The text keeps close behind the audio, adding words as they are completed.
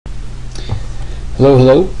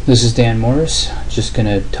Hello, this is Dan Morris. Just going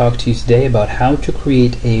to talk to you today about how to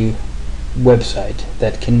create a website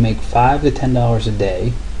that can make $5 to $10 a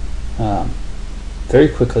day very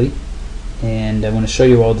quickly, and I want to show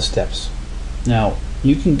you all the steps. Now,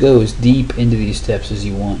 you can go as deep into these steps as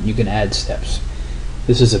you want. You can add steps.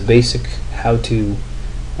 This is a basic how-to,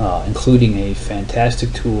 including a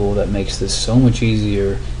fantastic tool that makes this so much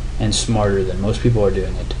easier and smarter than most people are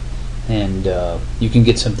doing it. And you can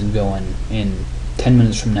get something going in 10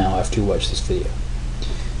 minutes from now after you watch this video.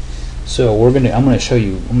 So I'm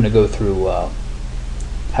going to go through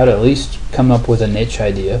how to at least come up with a niche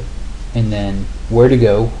idea, and then where to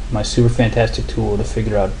go, my super fantastic tool to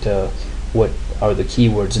figure out what are the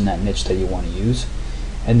keywords in that niche that you want to use,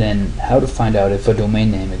 and then how to find out if a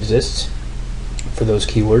domain name exists for those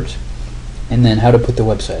keywords, and then how to put the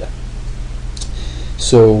website up.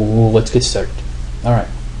 So let's get started. Alright.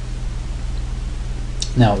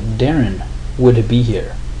 Now, Darren would be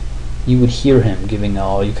here. You would hear him giving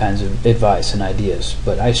all you kinds of advice and ideas,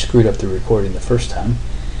 but I screwed up the recording the first time,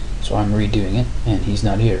 so I'm redoing it, and he's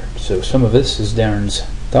not here. So some of this is Darren's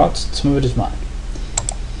thoughts, some of it is mine.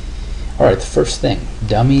 Alright, the first thing,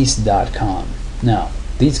 dummies.com. Now,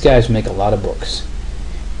 these guys make a lot of books,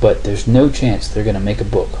 but there's no chance they're going to make a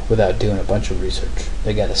book without doing a bunch of research.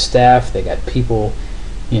 They got a staff, they got people.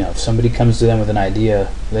 You know, if somebody comes to them with an idea,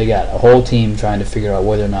 they got a whole team trying to figure out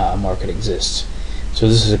whether or not a market exists. So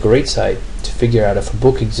this is a great site to figure out if a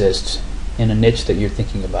book exists in a niche that you're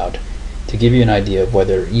thinking about, to give you an idea of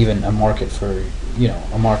whether even a market for,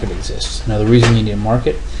 a market exists. Now, the reason you need a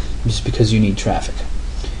market is because you need traffic.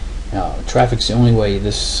 Now, traffic's the only way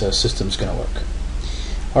this system's going to work.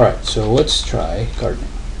 Alright, so let's try gardening.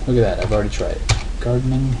 Look at that, I've already tried it.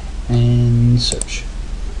 Gardening and search.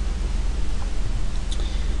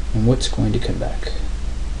 And what's going to come back?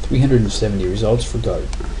 370 results for garden.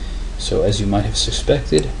 So as you might have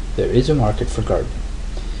suspected, there is a market for gardening.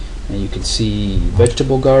 And you can see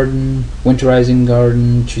vegetable garden, winterizing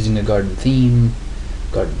garden, choosing a garden theme,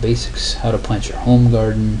 garden basics, how to plant your home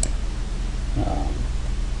garden,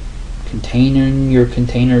 containing your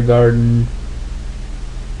container garden,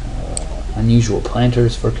 unusual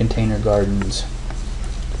planters for container gardens,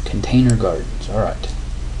 container gardens. Alright,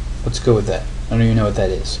 let's go with that. I don't even know what that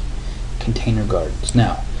is. Container gardens.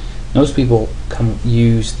 Now, most people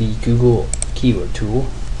use the Google keyword tool,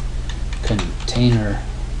 container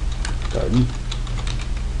garden,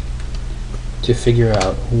 to figure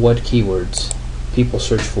out what keywords people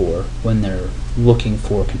search for when they're looking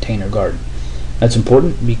for container garden. That's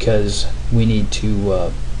important because we need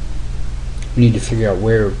to figure out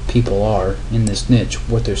where people are in this niche,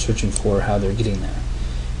 what they're searching for, how they're getting there.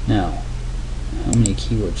 Now, how many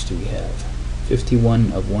keywords do we have?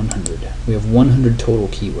 51 of 100. We have 100 total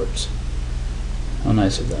keywords. How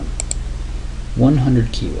nice of them. 100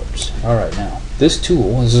 keywords. Alright, now, this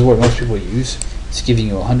tool, this is what most people use. It's giving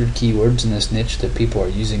you 100 keywords in this niche that people are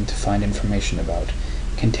using to find information about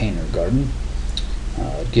container garden.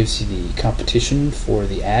 It gives you the competition for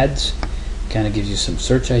the ads. Kind of gives you some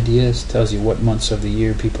search ideas. Tells you what months of the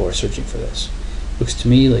year people are searching for this. Looks to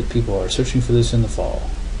me like people are searching for this in the fall.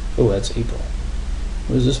 Oh, that's April.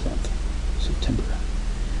 What is this month? September.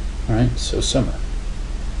 Alright, so summer.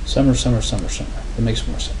 Summer. That makes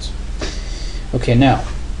more sense. Okay, now,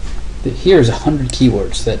 here's 100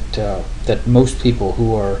 keywords that most people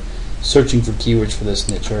who are searching for keywords for this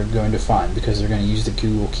niche are going to find because they're going to use the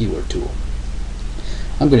Google keyword tool.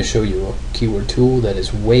 I'm going to show you a keyword tool that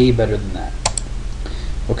is way better than that.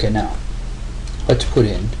 Okay, now, let's put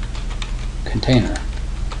in container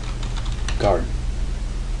garden.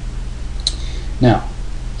 Now,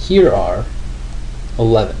 here are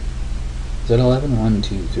 11. Is that 11? 1,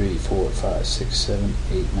 2, 3, 4, 5, 6, 7,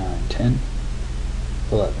 8, 9, 10,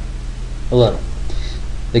 11. 11.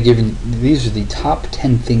 These are the top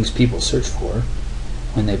 10 things people search for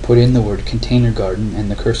when they put in the word container garden, and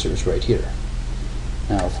the cursor is right here.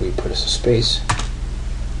 Now, if we put us a space,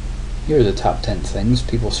 here are the top 10 things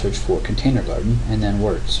people search for container garden, and then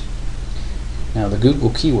words. Now, the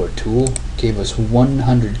Google keyword tool gave us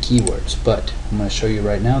 100 keywords, but I'm going to show you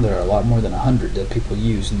right now there are a lot more than 100 that people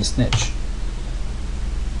use in this niche.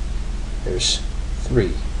 There's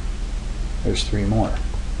 3. There's 3 more.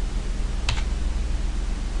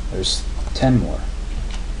 There's 10 more.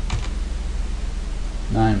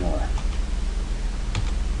 9 more.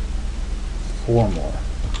 4 more.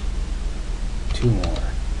 2 more.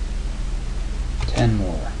 10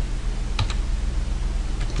 more.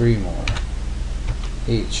 3 more.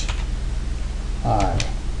 H I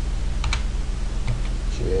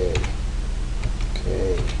J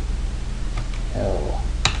K L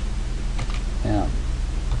M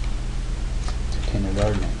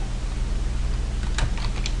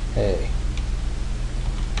A,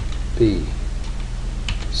 B,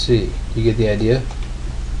 C. You get the idea?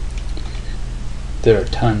 There are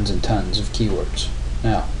tons and tons of keywords.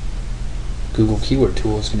 Now, Google Keyword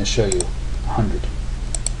Tool is going to show you 100.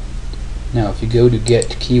 Now, if you go to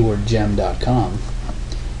getkeywordgem.com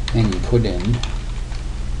and you put in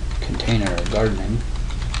container gardening,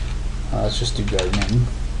 let's just do gardening,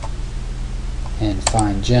 and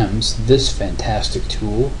find gems, this fantastic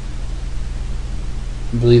tool,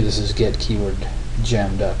 I believe this is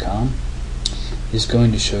getkeywordgem.com, is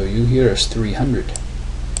going to show you here's 300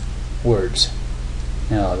 words.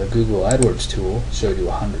 Now the Google AdWords tool showed you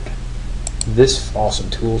 100. This awesome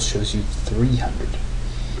tool shows you 300.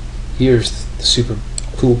 Here's the super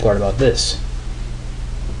cool part about this.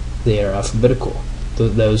 They are alphabetical.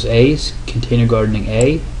 Those A's, container gardening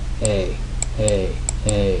A,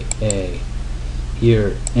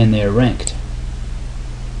 here, and they're ranked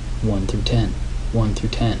 1 through 10, 1 through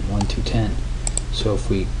 10, 1 through 10. So if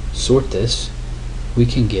we sort this, we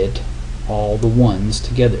can get all the ones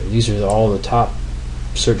together. These are all the top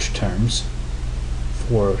search terms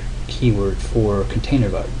for keyword for container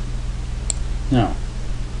garden. Now,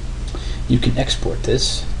 you can export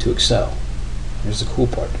this to Excel. Here's the cool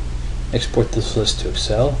part. Export this list to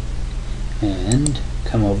Excel and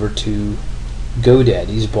come over to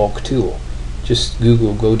GoDaddy's bulk tool. Just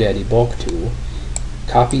Google GoDaddy bulk tool,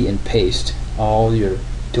 copy and paste all your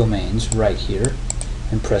domains right here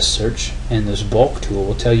and press search, and this bulk tool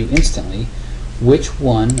will tell you instantly which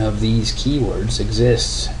one of these keywords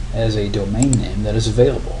exists as a domain name that is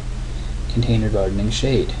available. Container gardening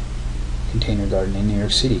shade, container gardening New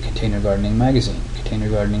York City, container gardening magazine, container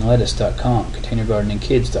gardening lettuce.com, container gardening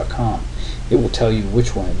kids.com. It will tell you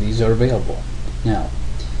which one of these are available. Now,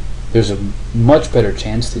 there's a much better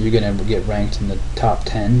chance that you're going to get ranked in the top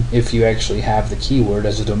 10 if you actually have the keyword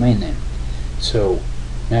as a domain name. So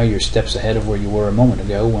now you're steps ahead of where you were a moment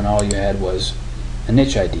ago when all you had was a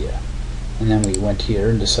niche idea. And then we went here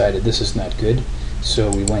and decided this is not good. So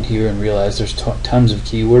we went here and realized there's tons of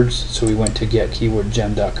keywords. So we went to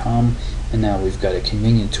getkeywordgem.com, and now we've got a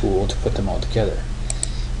convenient tool to put them all together.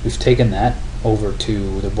 We've taken that over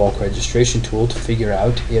to the bulk registration tool to figure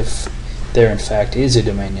out if there in fact is a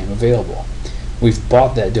domain name available. We've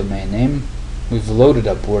bought that domain name, we've loaded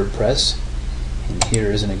up WordPress, and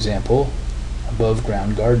here is an example, Above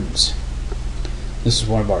Ground Gardens. This is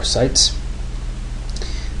one of our sites.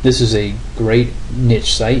 This is a great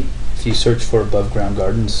niche site. If you search for Above Ground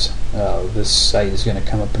Gardens, this site is going to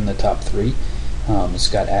come up in the top 3. It's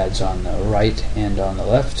got ads on the right and on the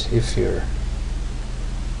left. If you're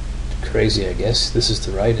crazy, I guess, this is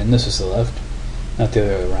the right and this is the left, not the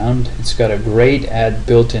other way around. It's got a great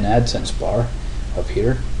built-in AdSense bar up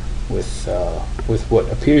here with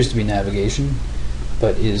what appears to be navigation,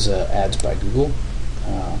 but is ads by Google,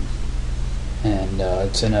 and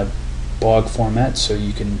it's in a blog format, so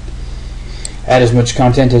you can add as much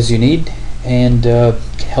content as you need and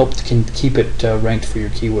can keep it ranked for your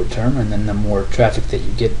keyword term. And then the more traffic that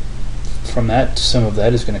you get from that, some of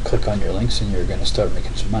that is going to click on your links and you're going to start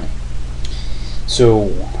making some money.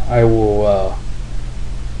 So I will,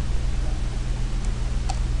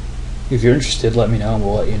 if you're interested, let me know and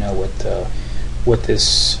we'll let you know what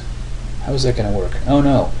this, how is that going to work. Oh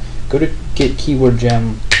no, go to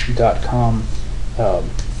getkeywordgem.com.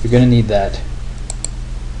 You're going to need that.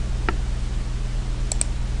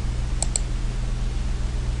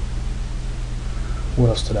 What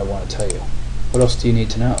else did I want to tell you? What else do you need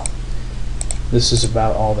to know? This is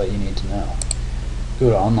about all that you need to know. Go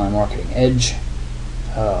to Online Marketing Edge.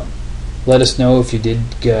 Let us know if you did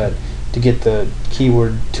to get the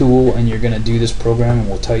keyword tool and you're going to do this program, and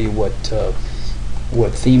we'll tell you what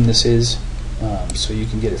theme this is, so you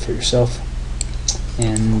can get it for yourself.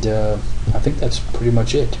 And I think that's pretty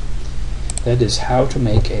much it. That is how to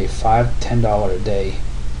make a $5 to $10 a day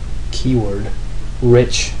keyword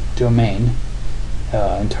rich domain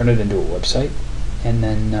and turn it into a website, and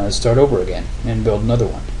then start over again and build another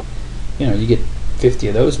one. You know, you get 50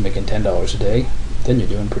 of those making $10 a day, then you're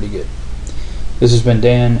doing pretty good. This has been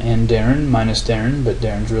Dan and Darren, minus Darren, but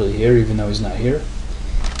Darren's really here even though he's not here,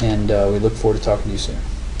 and we look forward to talking to you soon.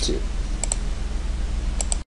 See you.